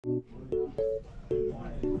So,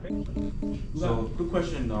 quick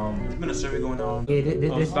question. There's been a survey going on. Yeah,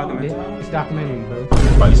 this documentary, bro.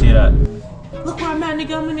 Why you say that? Look where I'm at,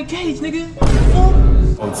 nigga. I'm in the cage, nigga.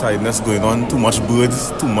 Outsideness going on, too much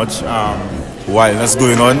birds, too much wildness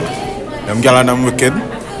going on. Them gal and them wicked.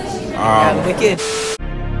 Wicked.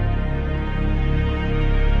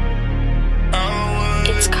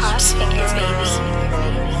 It's cross fingers, baby.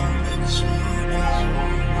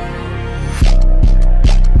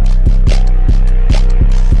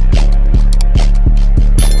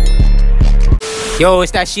 Yo,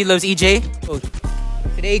 it's that She Loves EJ.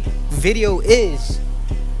 Today's video is.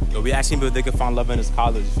 Yo, we asking people if they can find love in this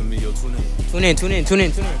college. For me, yo, tune in.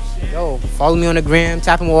 Yo, follow me on the gram,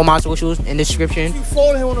 tap in all my socials in the description. You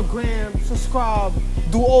follow him on the gram, subscribe,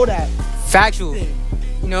 do all that. Factual. You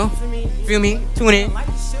know? Feel me? Tune in. Light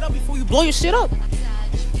your shit up before you blow your shit up.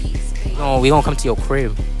 No, we gonna come to your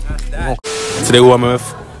crib. Today, who I'm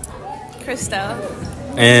with? Crystal.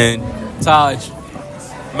 And Taj.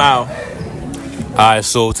 Mao. Alright,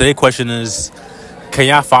 so today's question is, can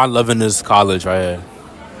y'all find love in this college right here?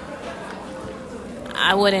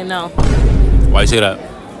 I wouldn't know. Why you say that?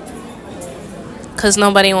 Cause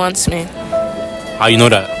nobody wants me. How you know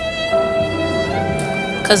that?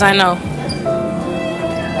 Cause I know.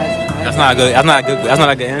 That's not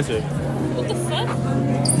a good answer. What the fuck?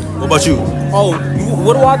 What about you? Oh,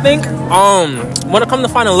 what do I think? When it comes to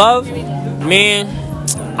finding love, man,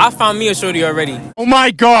 I found me a shorty already. Oh my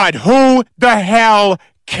God, who the hell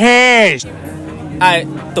cares? At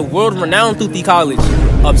the world-renowned Tutti College,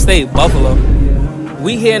 upstate Buffalo.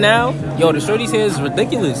 We here now. Yo, the shorties here is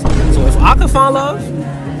ridiculous. So if I can find love,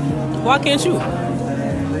 why can't you?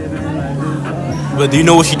 But do you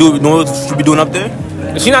know what she do? Know what she be doing up there?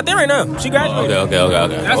 She not there right now. She graduated.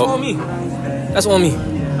 Okay. That's on me. That's on me.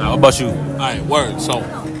 What about you? Alright, word. So,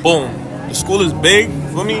 boom. The school is big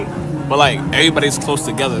for me, but like everybody's close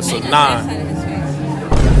together. So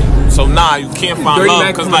nah, you can't find love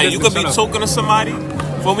because like you could be talking to somebody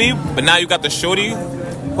for me, but now you got the shorty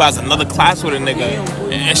who has another class with a nigga,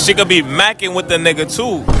 and she could be macking with the nigga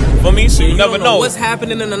too for me. So you never know what's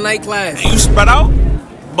happening in the night class. And you spread out,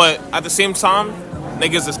 but at the same time,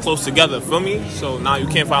 niggas is close together. Feel me? So now you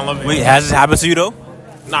can't find love. Wait, has this happened to you though?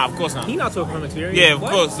 Nah, of course not. He not talking from experience. Yeah, of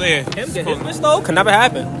course. Yeah. Him get his bitch though can never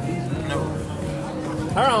happen.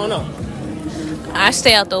 I don't know. I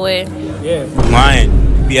stay out the way. Yeah. Lying.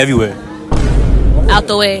 Be everywhere. Out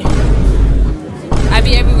the way. I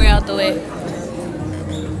be everywhere out the way.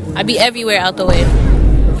 I be everywhere out the way.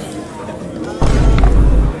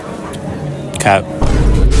 Cap.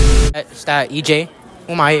 It's that EJ.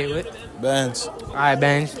 Who am I here with? Benz. Alright,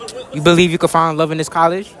 Benz. You believe you can find love in this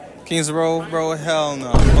college? Kings Row, bro, hell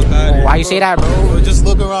no. Fuck out here, Why you say that, bro? Just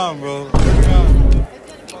look around, bro. Look around.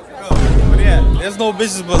 But yeah, there's no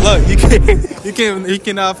bitches but love. You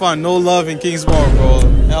cannot find no love in Kingsborough, bro.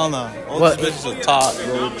 Hell no. All What? these bitches are top,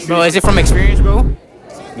 bro. Bro, is it from experience, bro?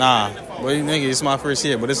 Nah. Boy, nigga, it's my first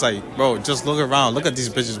year, but it's like, bro, just look around. Look at these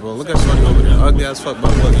bitches, bro. Look at Shorty over there. Ugly as fuck,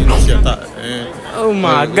 but look, you know she a thought. Oh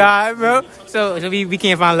my God, bro. So we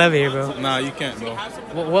can't find love here, bro. Nah, you can't, bro.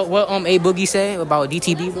 What A Boogie say about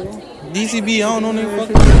DTB, bro? DTB, I don't know nigga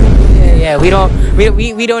fucking. Yeah, we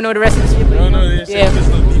don't know the rest of the shit. I don't know this shit. Yeah. Just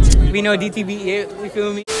know DTB. We know DTB, yeah, we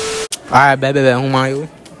feel me? Alright, bet. Who am I with?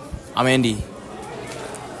 I'm Andy.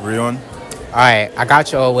 Rion. Alright, I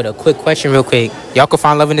got y'all with a quick question real quick. Y'all can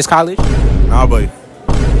find love in this college? Nah, boy.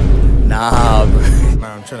 Nah, bro.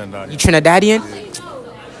 Nah, I'm Trinidad. You Trinidadian?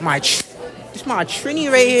 This my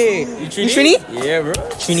Trini right here. You Trini? Yeah, bro.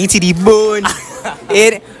 Trini to the bone.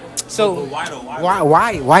 So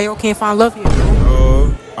why y'all can't find love here,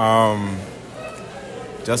 bro?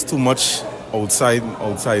 Just too much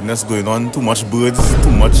outsideness going on, too much birds,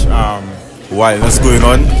 too much wildness going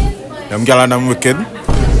on. Them gal and them wicked.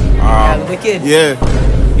 Wicked. Yeah.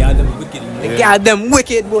 They got them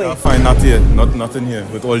wicked, boy. You'll find not here, nothing here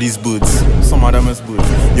with all these birds. Some of them is birds.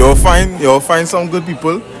 You'll find some good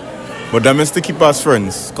people, but them is to keep us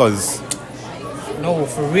friends, cause No,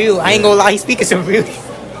 for real. I ain't gonna lie, he's speaking some real.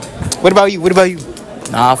 What about you?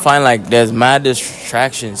 Nah, I find like there's mad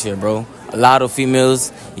distractions here, bro. A lot of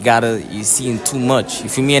females, you seeing too much. You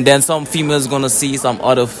feel me? And then some females gonna see some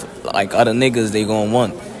other niggas they gonna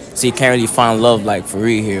want. So you can't really find love like for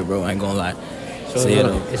real here, bro. I ain't gonna lie. So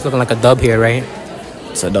it's looking like a dub here, right?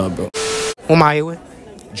 It's a dub, bro. Who am I here with?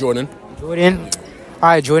 Jordan.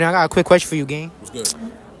 Alright, Jordan, I got a quick question for you, gang. What's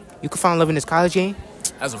good? You can find love in this college, gang?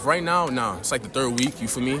 As of right now, nah. It's like the third week, you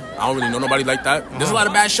feel me? I don't really know nobody like that. There's a lot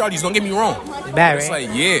of bad shorties, don't get me wrong. It's bad, It's right?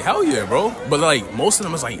 like, yeah, hell yeah, bro. But like, most of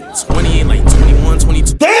them is like 20 and like 21,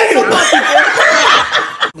 22. Damn!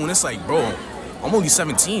 When it's like, bro, I'm only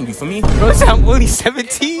 17, you feel me? Bro, so I'm only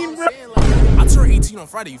 17, bro. I turn 18 on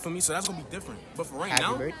Friday, you feel me? So that's gonna be different. But for right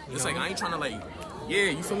now, birthday, it's like I ain't trying to like, yeah,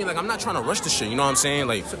 you feel me? Like I'm not trying to rush the shit, you know what I'm saying?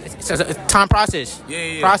 Like, It's a time process.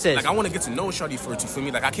 yeah. Process. Like I want to get to know Shawty first, you feel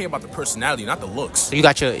me? Like I care about the personality, not the looks. So you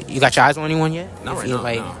got your eyes on anyone yet? Not You right feel now,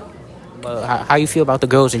 like, nah. But how you feel about the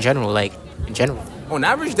girls in general? Like in general, On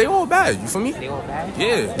average, they all bad, you feel me? they all bad.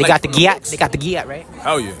 Yeah. They like, got the from giat. looks. They got the giat, right?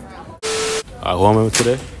 Hell yeah. Who am I with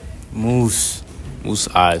today? Moose.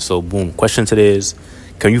 Alright, so boom. Question today is,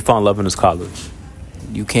 can you find love in this college?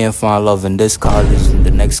 You can't find love in this college, in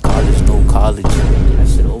the next college, no college. That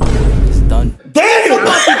shit over with. It's done.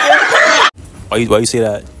 Why you say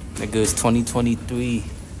that? Nigga, it's 2023.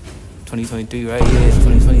 2023, right? Yeah, it's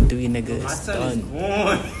 2023, nigga. It's done.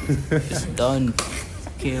 It's done.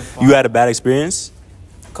 Can't find You had a bad experience?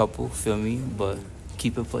 couple, feel me? But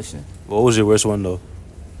keep it pushing. What was your worst one though?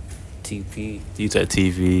 TP. You said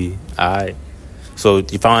TV. Alright. So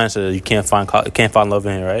you found answer. You can't find love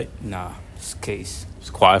in here, right? Nah, it's case. It's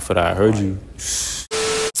quiet for that. I heard you.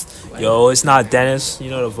 Yo, it's not Dennis. You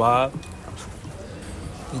know the vibe.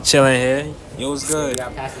 You chilling here. Yo, what's good?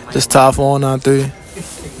 Just top 493.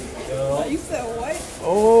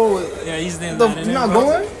 Yeah, he's there. You not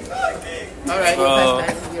going?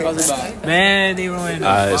 Man, they ruined it.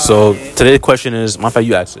 Alright. So today's question is, my fact,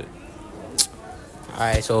 you asked it. All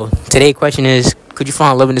right. So today's question is, could you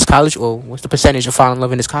find love in this college, or what's the percentage of finding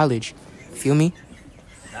love in this college? Feel me?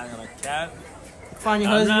 Not gonna cap. Find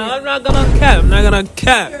your I'm not gonna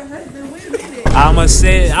cap. I'ma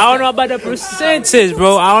say, I don't know about the percentage,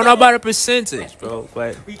 bro.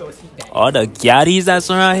 But all the gaddies that's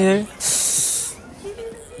around here,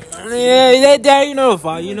 yeah, they you know the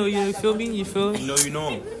vibe. You feel me? You feel me? You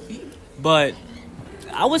know. But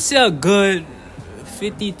I would say a good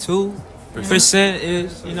 52%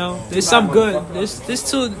 is, there's some good. There's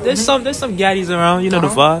some gaddies around. You know the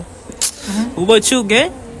vibe. What about you,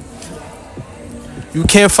 gang? You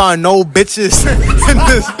can't find no bitches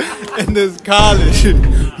in this college.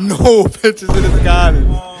 No bitches in this college.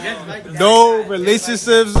 No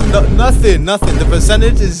relationships, nothing. The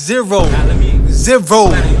percentage is zero. Zero.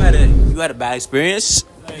 You had a bad experience?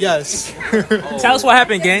 Yes. Tell us what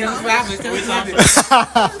happened, gang.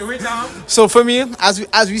 So for me, as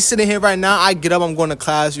we sitting here right now, I get up, I'm going to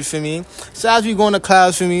class, you feel me? So as we going to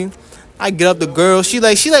class, for me, I get up, the girl, she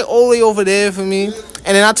like all the way over there for me.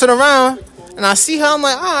 And then I turn around and I see her, I'm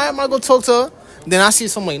like, all right, I'm gonna go talk to her. Then I see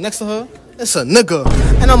somebody next to her, it's a nigga.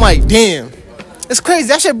 And I'm like, damn. It's crazy,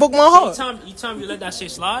 that shit broke my heart. You tell me you let that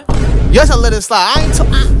shit slide? Yes, I let it slide. Yes,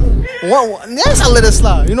 I let it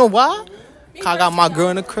slide. You know why? 'Cause I got my girl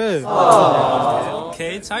in the crib.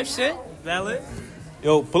 Okay, type shit. Valid.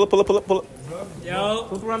 Yo, pull up. Yo.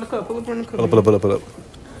 Pull up around the cup. Pull up.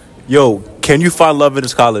 Yo, can you find love in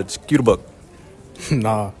this college? Cue the book.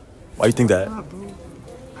 Nah, Why you think that?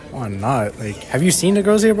 why not? Like, have you seen the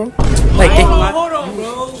girls here, bro? Like, Hold on,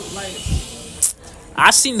 bro. Like,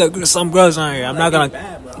 I seen some girls on here. I'm not gonna.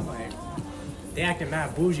 Bad, bro. Like, they acting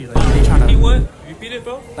mad bougie. Like, they trying He to, what? Repeat it,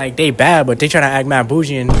 bro. like, they bad, but they trying to act mad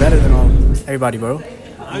bougie and better than everybody, bro.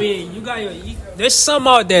 I mean, you got there's some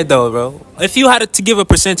out there though, bro. If you had to give a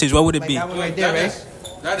percentage, what would it be? right there, right?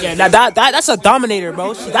 Yeah, that's a dominator,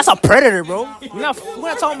 bro. That's a predator, bro. We're not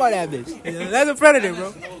talking about that bitch. That's a predator,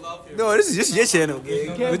 bro. No, this is just your channel,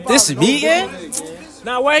 gang. This is me, yeah?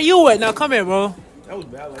 Now, where you at? Now, come here, bro.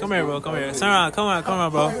 Come here, bro. Come here. Turn around. Come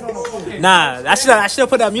on, bro. Nah, I should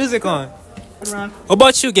put that music on. What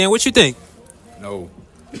about you, gang? What you think? No.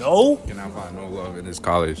 No? Cannot find no love in this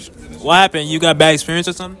college. What happened? You got bad experience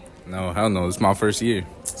or something? No, hell no. It's my first year.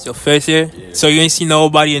 It's your first year? Yeah. So you ain't see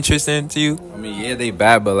nobody interested into you? I mean, yeah, they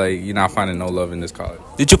bad, but like, you're not finding no love in this college.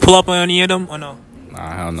 Did you pull up on any of them or no?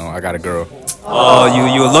 Nah, hell no. I got a girl. Oh,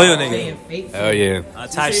 you a loyal nigga. Hell yeah.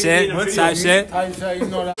 Type shit.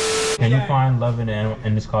 Can you find love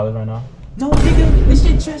in this college right now? No, nigga, this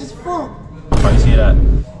shit trash as fuck. Why you say that?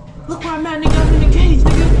 Look where I'm at, nigga. I'm in the cage,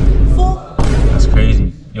 nigga. Fuck. That's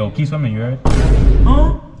crazy. Yo, keep swimming, you heard?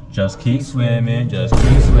 Huh? Just keep swimming, just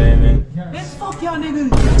keep swimming. Let's fuck y'all niggas.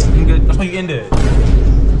 Nigga, that's why you in there.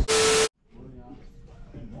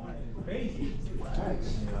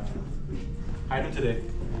 How you doing today?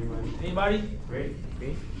 Anybody? Great.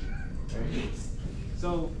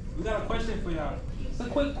 So, we got a question for y'all. It's a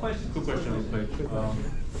quick question. Quick question, real quick.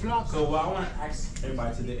 So, what I want to ask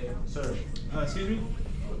everybody today, sir, excuse me,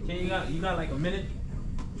 you got like a minute?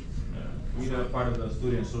 We are part of the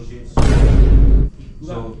student associates.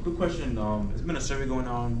 So, quick question. There's been a survey going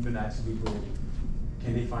on. We've been asking people,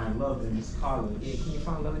 can they find love in this college? Yeah, can you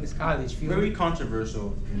find love in this college? Very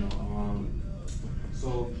controversial, you know.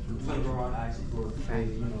 So we're gonna go around asking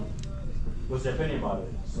for, What's your opinion about it?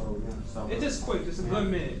 So yeah, stop. It's just quick. It's a good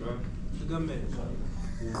minute, bro. It's a good minute.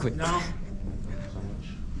 Quick. No.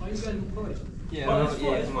 Oh, you got to play. Yeah,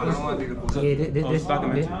 this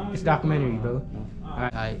documentary, bro.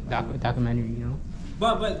 Alright, documentary, you know.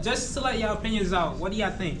 But just to let y'all opinions out, what do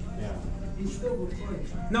y'all think? Yeah.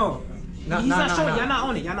 No. He's not showing. Y'all not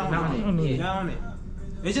on it. Y'all not on it. Yeah, y'all on it.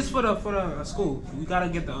 It's just for the school. We gotta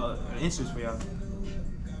get the answers for y'all.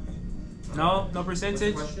 No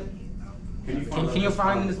percentage. Can you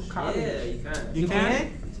find this college? Yeah, you can. You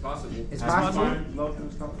can? It's possible. It's possible.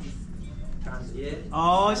 Yeah.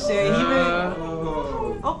 Oh shit, he made.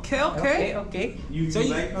 Okay. You So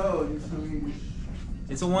like, oh,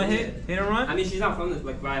 it's a one hit and run. I mean, she's not from this.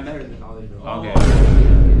 Like, but I met her in college. Though. Okay.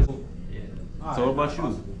 Yeah. So what about you?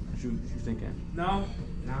 What you thinking? No.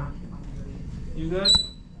 Nah. You good?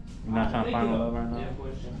 You're not trying to find love right now? Yeah, of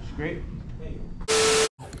course. It's great.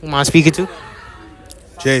 Who am I speaking to?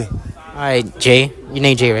 Jay. Alright, Jay. Your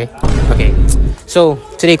name Jay, right? Okay. So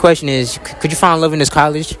today's question is: could you find love in this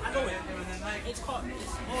college?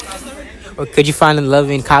 Or could you find love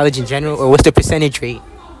in college in general? Or what's the percentage rate?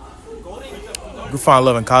 You find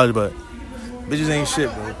love in college, but bitches ain't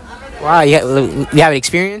shit, bro. Wow, you have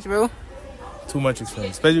experience, bro? Too much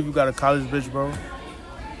experience. Especially if you got a college bitch, bro.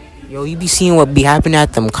 Yo, you be seeing what be happening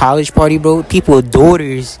at them college party, bro? People with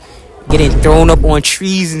daughters getting thrown up on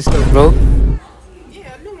trees and stuff, bro.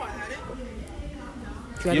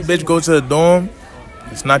 Your bitch go to the dorm,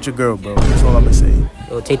 it's not your girl, bro. That's all I'm gonna say.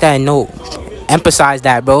 Yo, take that in note. Emphasize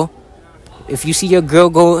that, bro. If you see your girl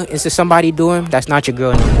go into somebody's dorm, that's not your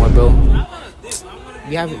girl no more, bro.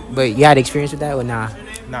 But you had experience with that or nah?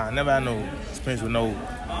 Nah, I never had no experience with no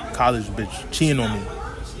college bitch cheating on me.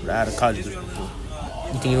 But I had a college bitch before.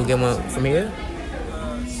 You think you'll get one from here?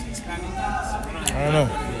 I don't know.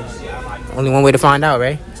 Only one way to find out,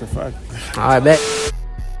 right? It's a fact. Alright, bet.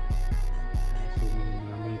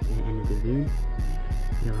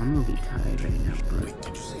 Yo, I'm gonna be tired right now, but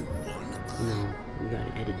you know, we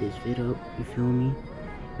gotta edit this video, you feel me?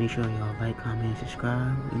 Make sure y'all like, comment,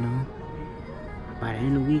 subscribe, you know. By the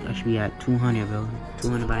end of the week, I should be at 200, bro.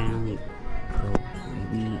 200 by the end of the week. So,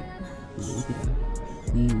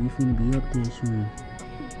 we finna be up there soon.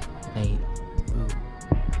 Like, bro,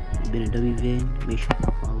 it's been a WVid. Make sure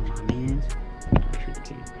y'all follow my mans.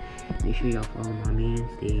 Make sure y'all follow my mans.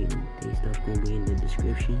 They stuff gonna be in the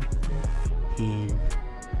description. And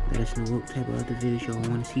let us know what type of other videos y'all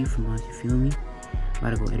want to see from us, you feel me?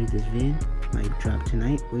 About to go edit this vid. Might drop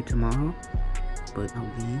tonight or tomorrow. But I'm